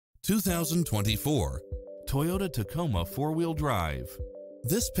2024 Toyota Tacoma 4-wheel drive.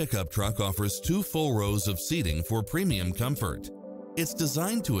 This pickup truck offers 2 full rows of seating for premium comfort. It's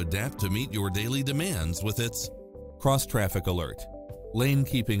designed to adapt to meet your daily demands with its cross-traffic alert, lane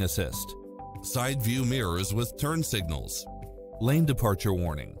keeping assist, side view mirrors with turn signals, lane departure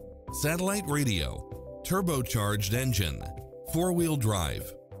warning, satellite radio, turbocharged engine, 4-wheel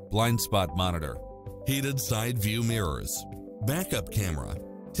drive, blind spot monitor, heated side view mirrors, backup camera,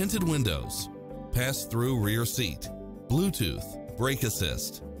 tinted windows, pass-through rear seat, Bluetooth, brake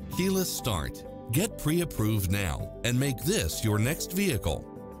assist, keyless start. Get pre-approved now and make this your next vehicle.